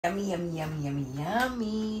Yummy, yummy, yummy, yummy,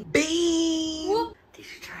 yummy. Binge! Whoop. Did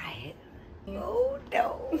you try it? Oh,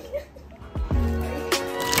 no.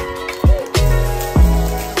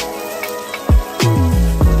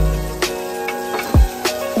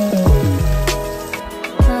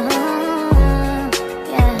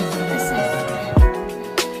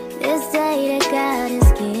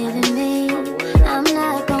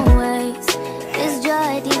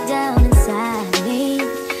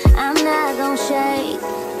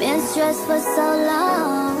 Stressed for so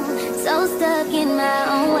long, so stuck in my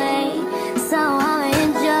own way. So I'ma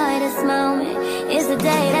enjoy this moment. It's the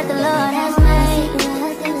day that the Lord has made.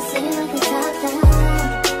 Gonna sing like a top down.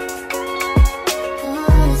 Oh,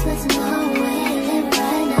 let's put tomorrow away, live it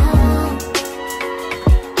right now.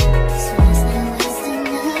 So let's not waste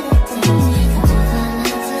another day. From 2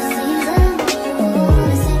 to season. Oh,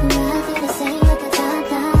 let's take a ride, gonna sing like a top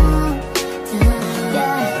down.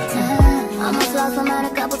 Yeah, almost lost my mind a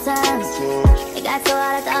couple times. It got so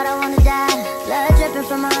hot I thought I wanna die. Blood dripping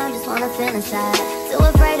from my arm, just wanna feel inside. Too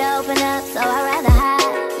afraid to open up, so I'd rather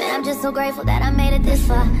hide. Man, I'm just so grateful that I made it this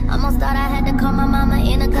far. Almost thought I had to call my mama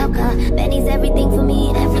in a cup car. Benny's everything for me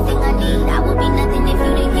and everything I need. I would be nothing if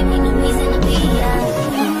you didn't give me no reason to be.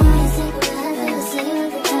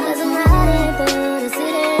 Cause I'm riding through the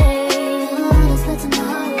city. Let's put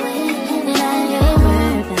tomorrow away, and I ain't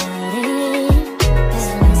worried about it.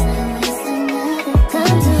 So let's not waste another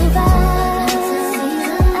come too far.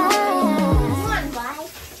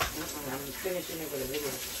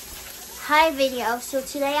 Hi video. So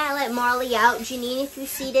today I let Marley out. Janine, if you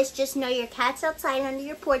see this, just know your cat's outside under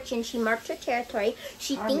your porch and she marked her territory.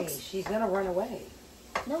 She thinks she's gonna run away.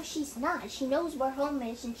 No, she's not. She knows where home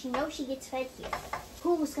is and she knows she gets fed here.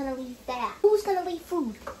 Who's gonna leave that? Who's gonna leave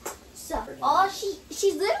food? So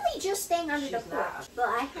she's literally just staying under the porch. But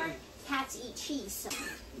I heard cats eat cheese. So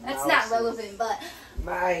that's not relevant, but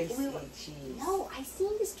Mice eat cheese. No, I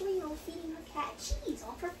seen this 3-year-old feeding her cat cheese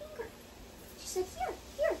off her finger. She said,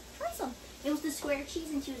 here, try some. It was the square cheese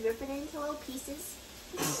and she was ripping it into little pieces.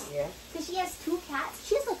 Yeah. Because she has 2 cats.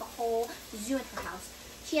 She has like a whole zoo at her house.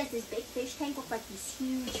 She has this big fish tank with like these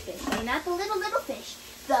huge fish. I mean, not the little fish.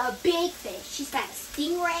 The big fish. She's got a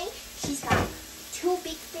stingray. She's got 2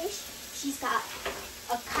 big fish. She's got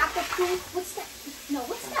a cockapoo. What's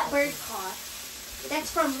that bird called? That's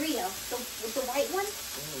from Rio. The white one?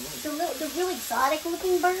 The real exotic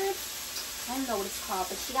looking bird. I don't know what it's called,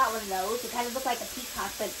 but she got one of those. It kind of looks like a peacock,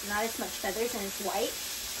 but not as much feathers, and it's white.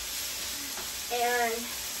 And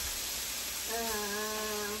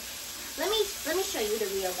let me show you the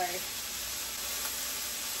real bird.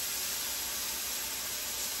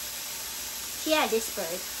 She had this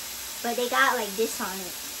bird, but they got like this on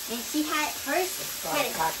it, and she had hers. It's called a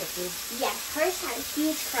cockapoo. Yeah, hers had a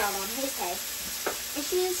huge crown on his head.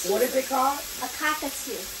 And what is it called? A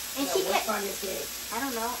cockatoo. And no, she what's on his head? I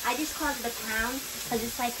don't know. I just called it the crown because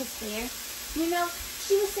it's like his hair. You know,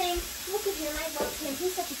 she was saying, look at him, I love him.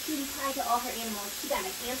 He's such a cutie pie to all her animals. She got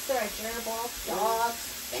a hamster, a gerbil, dog.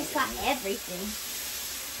 She's got everything.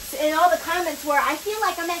 And all the comments were, I feel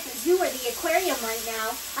like I'm at the zoo or the aquarium right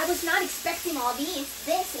now. I was not expecting all this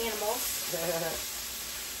animals.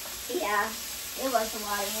 Yeah, it was a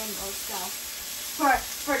lot of animals, so.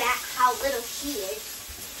 For that, how little she is.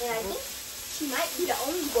 And I think she might be the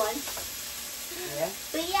only one. Yeah.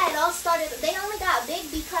 But yeah, it all started, they only got big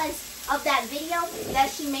because of that video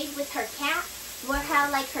that she made with her cat, where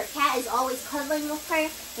how like her cat is always cuddling with her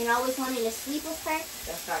and always wanting to sleep with her.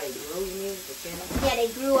 That's how they grew, you mean, the channel? Yeah,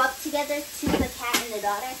 they grew up together, the cat and the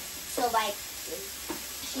daughter. So like,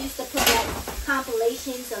 she used to put like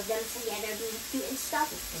compilations of them together being cute and stuff.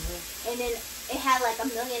 And then it had like 1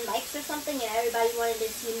 million likes or something, and everybody wanted to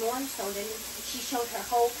see more, so then she showed her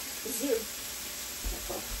whole zoo.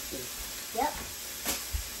 Yep.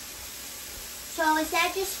 So is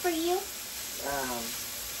that just for you?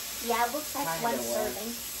 Yeah, it looks like one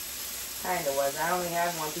serving. Kinda was. I only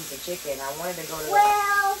have 1 piece of chicken. I wanted to go to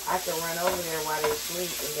I could run over there while they sleep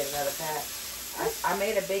and get another pack. I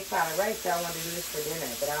made a big pot of rice, so I wanted to do this for dinner,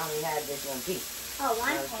 but I only had this 1 piece. Oh,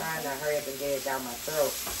 I was trying to hurry up and get it down my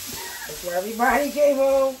throat before everybody came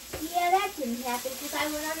home. Yeah, that didn't happen because I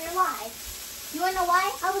went on your live. You wanna know why?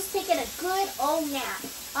 I was taking a good old nap.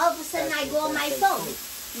 All of a sudden I go on my phone.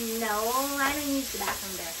 No, I don't use the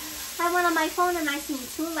bathroom there. I went on my phone and I seen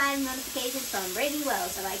 2 live notifications from Brittany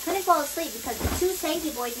Wells, and I couldn't fall asleep because the 2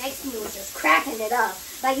 Sankey boys next to me were just cracking it up.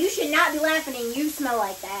 Like, you should not be laughing and you smell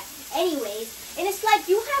like that. Anyways, and it's like,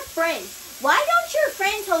 you have friends. Why don't your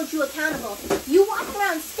friends hold you accountable? You walk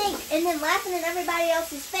around stink and then laughing in everybody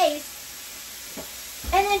else's face,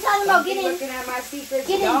 and then talking about getting looking at my secrets,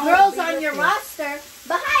 girls on your roster.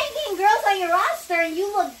 But how are you getting girls on your roster and you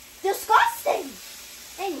look disgusting.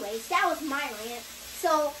 Anyways, that was my rant.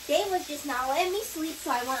 So Dave was just not letting me sleep, so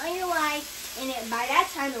I went on your live, and by that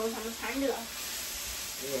time it was almost time to go.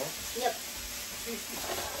 Yeah. Yep.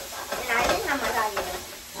 And I didn't have my dog either.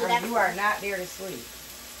 So You are not there to sleep.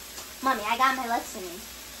 Mommy, I got my lesson in.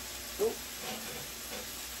 Oop.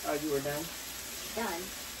 Oh, you were done? Done.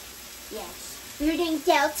 Yes. We were doing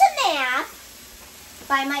Delta Math,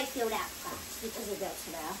 but I might fail that class because of Delta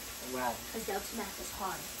Math. Wow. Because Delta Math is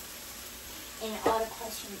hard. And all the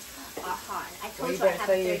questions are hard. I told Well, you you I better have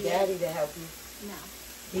tell 38. your daddy to help you. No.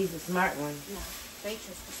 He's a smart one. No.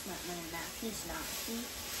 Rachel's the smart one in math. He's not.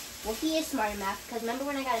 Well, he is smart in math because remember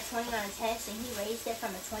when I got a 20 on a test and he raised it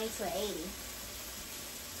from a 20 to an 80?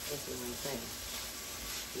 This is what I'm saying.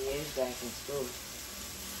 He is back in school.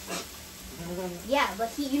 Yeah,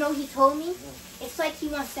 but he told me it's like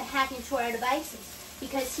he wants to hack into our devices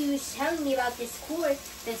because he was telling me about this cord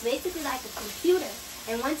that's basically like a computer.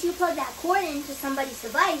 And once you plug that cord into somebody's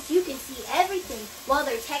device, you can see everything. While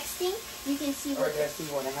they're texting, you can see what... Or does he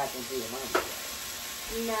want to hack into your mom?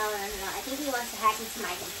 No. I think he wants to hack into my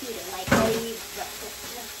computer. Like,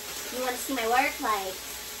 you want to see my work? Like,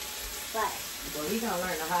 what? Well, he's going to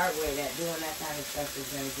learn the hard way that doing that kind of stuff is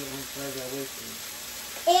going to get him further away from you.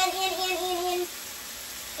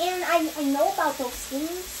 And I know about those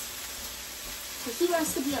things. Because he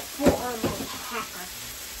wants to be a full-on hacker.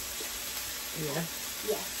 Yeah.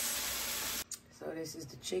 Yes. So this is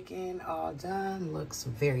the chicken all done. Looks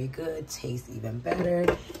very good. Tastes even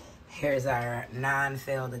better. Here's our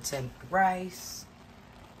non-failed attempt rice.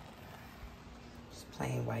 Just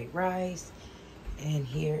plain white rice. And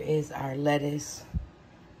here is our lettuce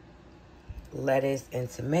and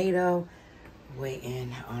tomato.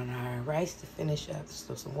 Waiting on our rice to finish up.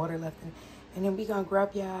 Still some water left in it. And then we gonna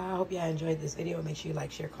grub y'all. I hope y'all enjoyed this video. Make sure you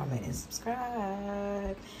like, share, comment, and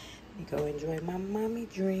subscribe. We go enjoy my mommy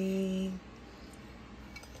dream.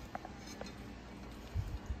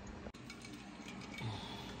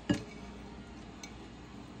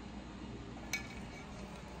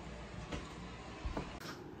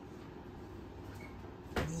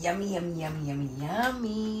 Yummy, yummy, yummy, yummy,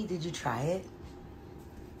 yummy. Did you try it?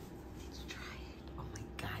 Oh my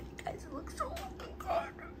God, you guys, it looks so fucking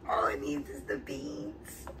good. All it needs is the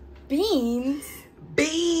beans. Beans?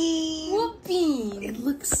 Beans! What beans? It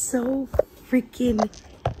looks so freaking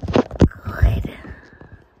good.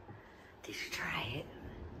 Did you try it?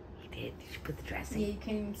 You did? Did you put the dressing? Yeah, you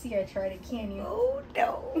can't even see I tried it, can you? Oh,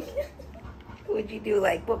 no. What'd you do?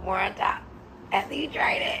 Like, put more on top after you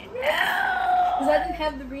tried it? No! Because I didn't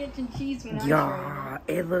have the ranch and cheese when I tried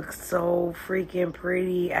it. It looks so freaking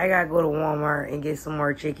pretty. I gotta go to Walmart and get some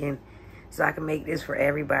more chicken so I can make this for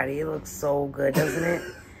everybody. It looks so good, doesn't it?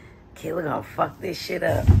 Okay, we're gonna fuck this shit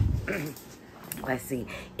up. Let's see.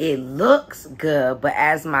 It looks good, but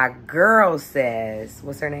as my girl says,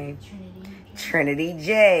 what's her name? Trinity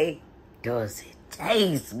J. Does it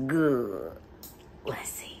taste good? Let's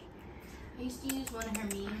see. I used to use one of her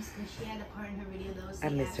memes because she had a part in her video that was I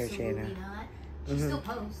miss her, absolutely Shanna. not. She still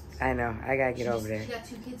posts. I know. I gotta get over there. She got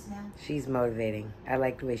 2 kids now. She's motivating. I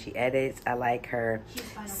like the way she edits. I like her She's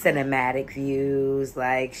Final cinematic views.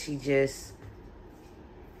 Like, she just...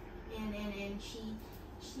 And she...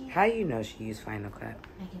 How you know she used Final Cut?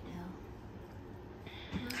 I can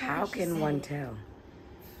tell. How can one tell?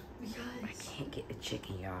 Because... I can't get the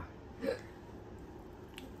chicken, y'all.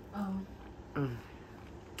 Oh. Mm.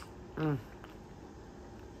 Mm.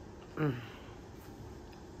 Mm.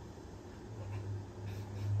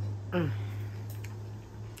 Mm.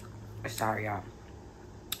 Sorry, y'all.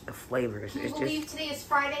 The flavors. Can you It's believe just... today is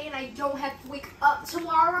Friday and I don't have to wake up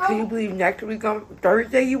tomorrow? Can you believe next week on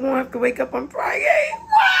Thursday you won't have to wake up on Friday? Wow!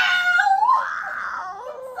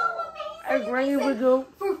 It's so amazing. I'm ready to go.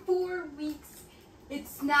 For 4 weeks,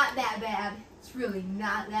 it's not that bad. It's really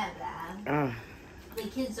not that bad. The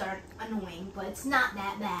kids are annoying, but it's not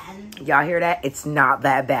that bad. Y'all hear that? It's not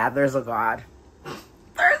that bad. There's a God.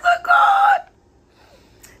 There's a God.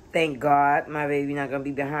 Thank God my baby not going to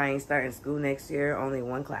be behind starting school next year. Only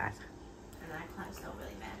 1 class. And that class don't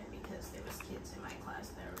really matter because there was kids in my class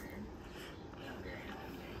that were younger and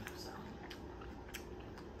older, so.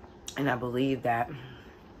 And I believe that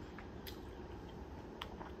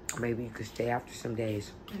maybe you could stay after some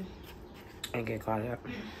days and get caught up.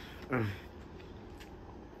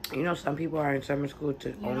 You know, some people are in summer school to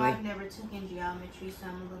You know, I've never taken geometry, so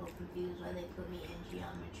I'm a little confused why they put me in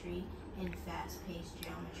geometry, in fast-paced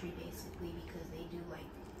geometry, basically, because they do, like,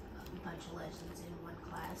 a bunch of lessons in 1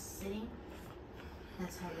 class sitting.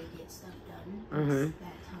 That's how they get stuff done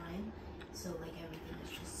that time. So, like, everything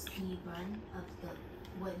is just speed run of the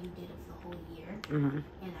what you did of the whole year, Mm-hmm. and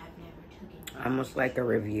I've never taken Almost like a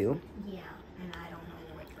review. Yeah, and I don't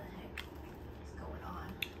know what the heck is going on.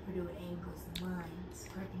 We're doing angles and lines,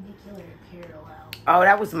 perpendicular and parallel. Oh,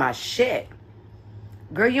 that was my shit.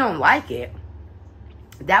 Girl, you don't like it.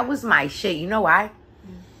 That was my shit. You know why?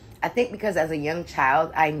 I think because as a young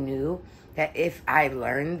child, I knew that if I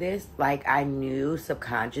learned this, like I knew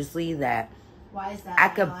subconsciously that Why is that I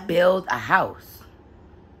could on? build a house.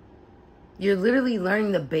 You're literally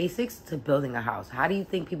learning the basics to building a house. How do you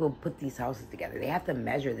think people put these houses together? They have to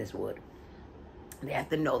measure this wood. They have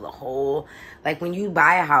to know the whole... Like when you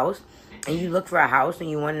buy a house and you look for a house and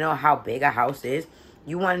you want to know how big a house is,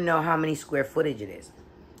 you want to know how many square footage it is.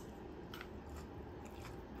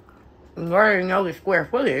 In order to know the square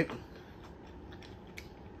footage,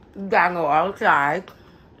 you gotta go outside.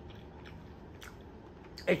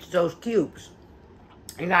 It's those cubes.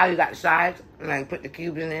 You know how you got sides and like put the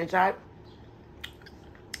cubes in the inside?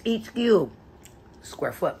 Each cube,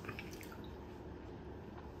 square foot.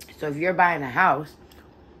 So if you're buying a house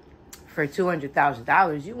for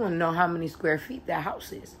 $200,000, you want to know how many square feet that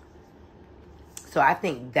house is. So I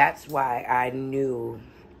think that's why I knew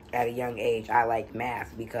at a young age I liked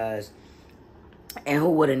math, because, and who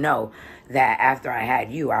would have known that after I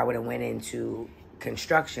had you, I would have went into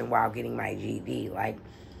construction while getting my GED. Like,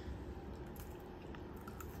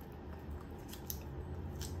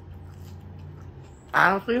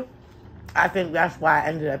 honestly, I think that's why I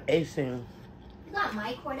ended up acing. You got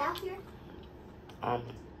my cord out here?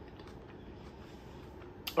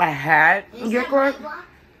 I had Is your that cord. my block?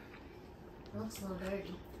 It looks a little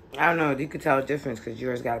dirty. I don't know. You could tell the difference because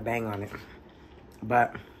yours got a bang on it.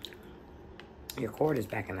 But your cord is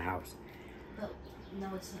back in the house. But no,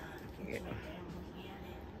 it's not. It's Yeah. right there. I'm looking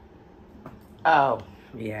at it. Oh,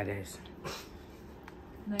 yeah, it is.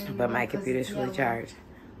 Maybe But my because computer's it's fully yellow. charged.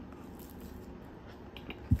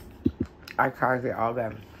 I charged it all day.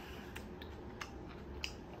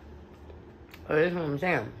 But this is what I'm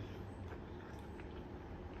saying.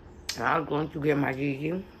 And I was going to get my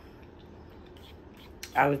GED.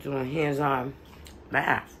 I was doing hands-on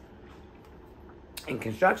math and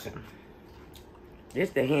construction. This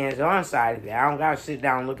the hands-on side of it. I don't gotta sit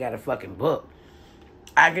down and look at a fucking book.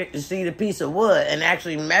 I get to see the piece of wood and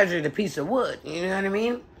actually measure the piece of wood. You know what I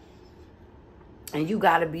mean? And you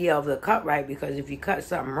gotta be able to cut right, because if you cut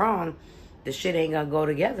something wrong, the shit ain't gonna go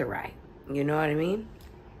together right. You know what I mean?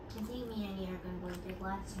 I think me and you are going to go to Big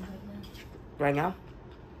Lots Right right now.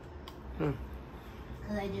 now?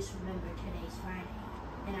 Because I just remembered today's Friday.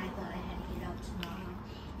 And I thought I had to get up tomorrow.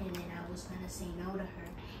 And then I was going to say no to her.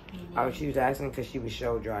 And then, Oh, she was asking because she was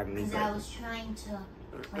show driving me. because I was trying to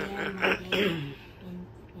plan my day.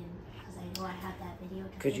 Because I know I have that video to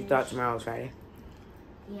Because you finish. thought tomorrow was Friday?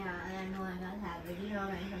 Yeah, and I know I got that video on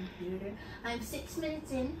my computer. I'm 6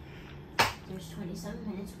 minutes in. There's 27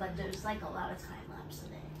 minutes, but there's like a lot of time lapse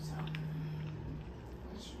in it, so.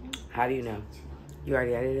 How do you know? You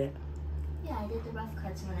already edited it? Yeah, I did the rough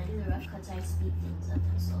cuts. When I do the rough cuts, I speed things up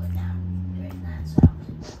and slow it down during that,